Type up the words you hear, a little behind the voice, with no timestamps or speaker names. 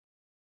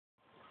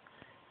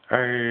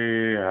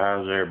Hey,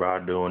 how's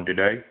everybody doing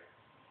today?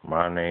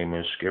 My name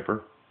is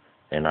Skipper,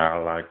 and I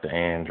like the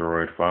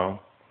Android phone.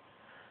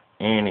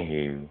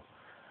 Anywho,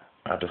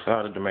 I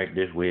decided to make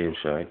this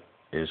website.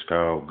 It's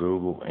called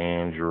Google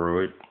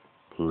Android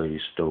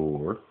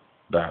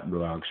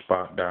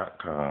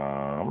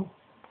Playstore.blogspot.com.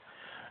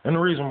 And the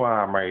reason why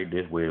I made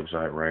this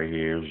website right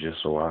here is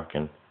just so I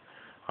can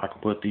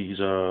put these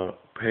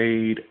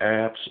paid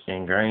apps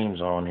and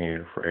games on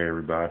here for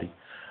everybody.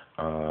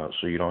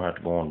 So you don't have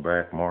to go on the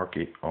back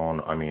market on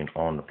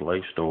the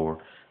Play Store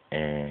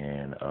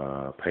and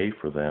pay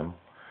for them.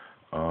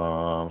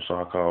 So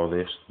I call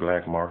this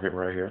black market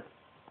right here.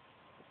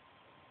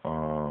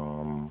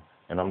 And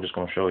I'm just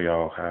gonna show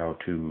y'all how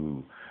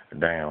to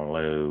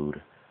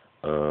download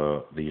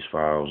these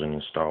files and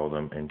install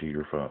them into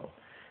your phone.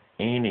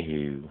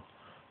 Anywho,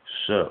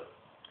 so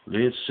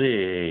let's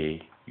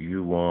say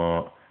you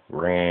want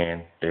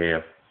Grand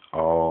Theft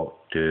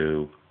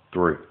Auto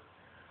 3.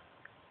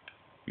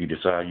 You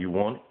decide you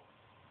want it.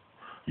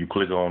 You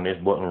click on this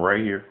button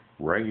right here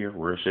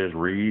where it says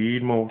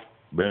read more.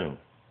 Boom.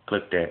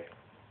 Click that.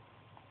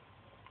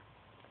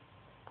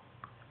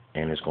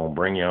 And it's going to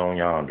bring you on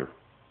yonder.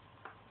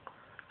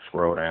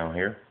 Scroll down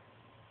here.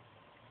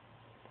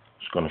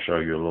 It's going to show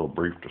you a little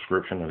brief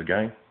description of the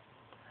game.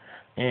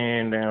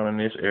 And down in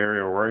this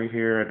area right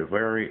here at the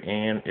very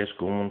end, it's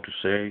going to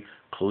say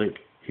click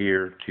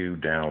here to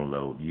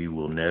download. You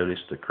will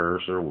notice the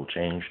cursor will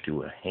change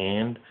to a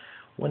hand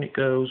when it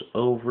goes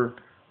over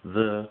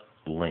the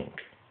link.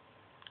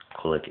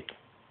 Click it.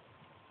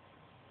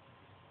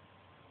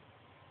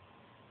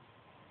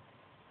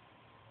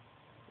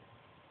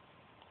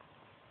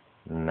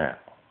 Now,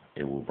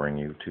 it will bring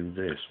you to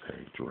this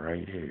page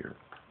right here.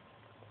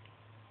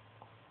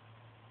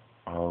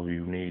 All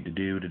you need to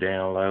do to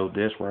download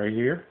this right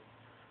here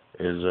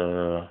is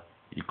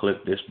you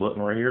click this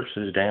button right here. It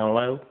says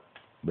download.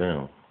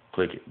 Boom.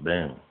 Click it.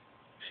 Boom.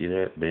 See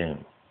that?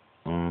 Boom.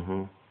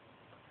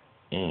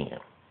 And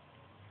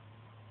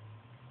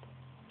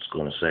it's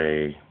going to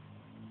say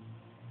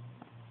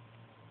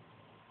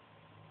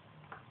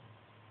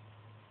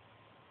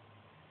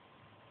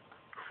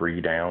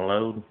free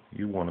download.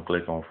 You want to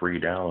click on free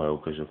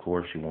download because of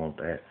course you want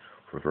that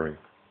for free.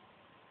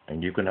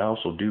 And you can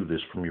also do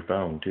this from your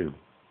phone too.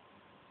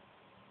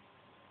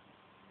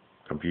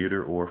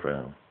 Computer or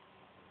phone.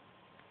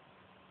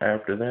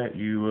 After that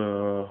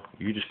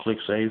you just click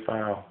save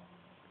file.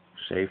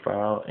 Save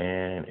file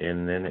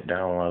and then it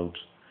downloads.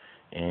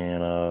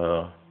 And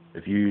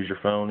if you use your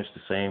phone it's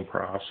the same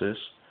process.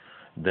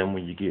 Then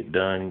when you get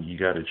done you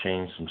got to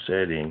change some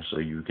settings so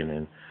you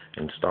can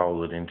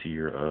install it into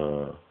your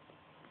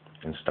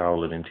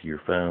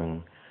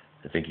phone.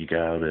 I think you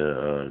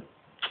gotta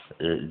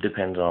it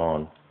depends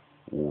on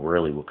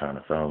really what kind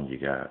of phone you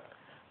got.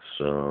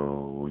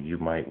 So you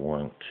might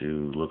want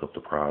to look up the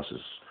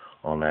process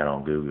on that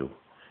on Google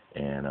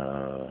and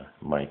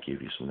might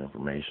give you some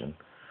information.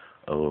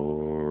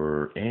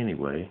 Or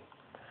anyway,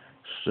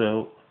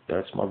 so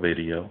that's my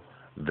video.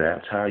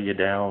 That's how you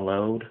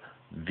download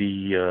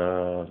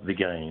the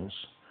games.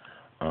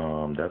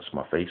 That's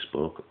my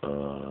Facebook.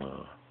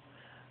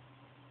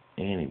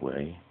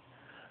 Anyway,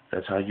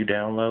 that's how you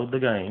download the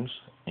games.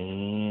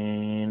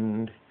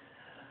 And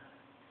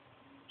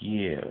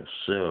yeah,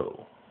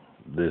 so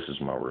this is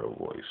my real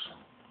voice.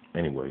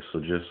 Anyway, so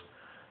just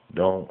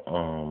don't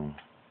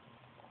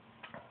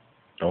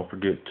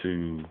forget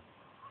to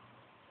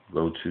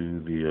go to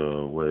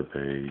the web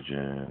page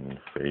and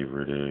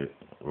favorite it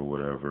or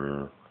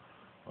whatever,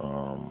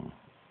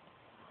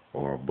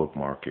 or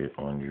bookmark it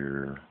on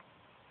your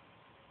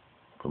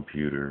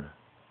computer.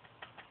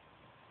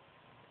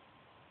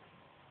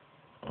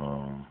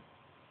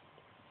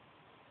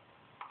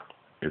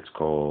 It's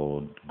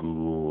called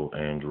Google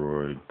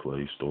Android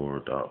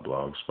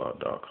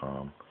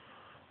Playstore.blogspot.com.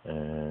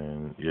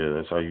 And yeah,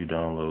 that's how you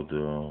download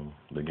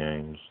the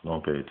games.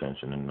 Don't pay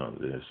attention to none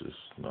of this. It's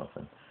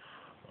nothing.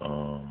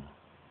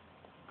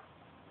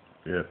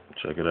 Yeah,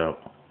 check it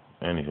out.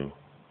 Anywho,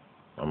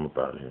 I'm up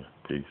out of here.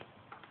 Peace.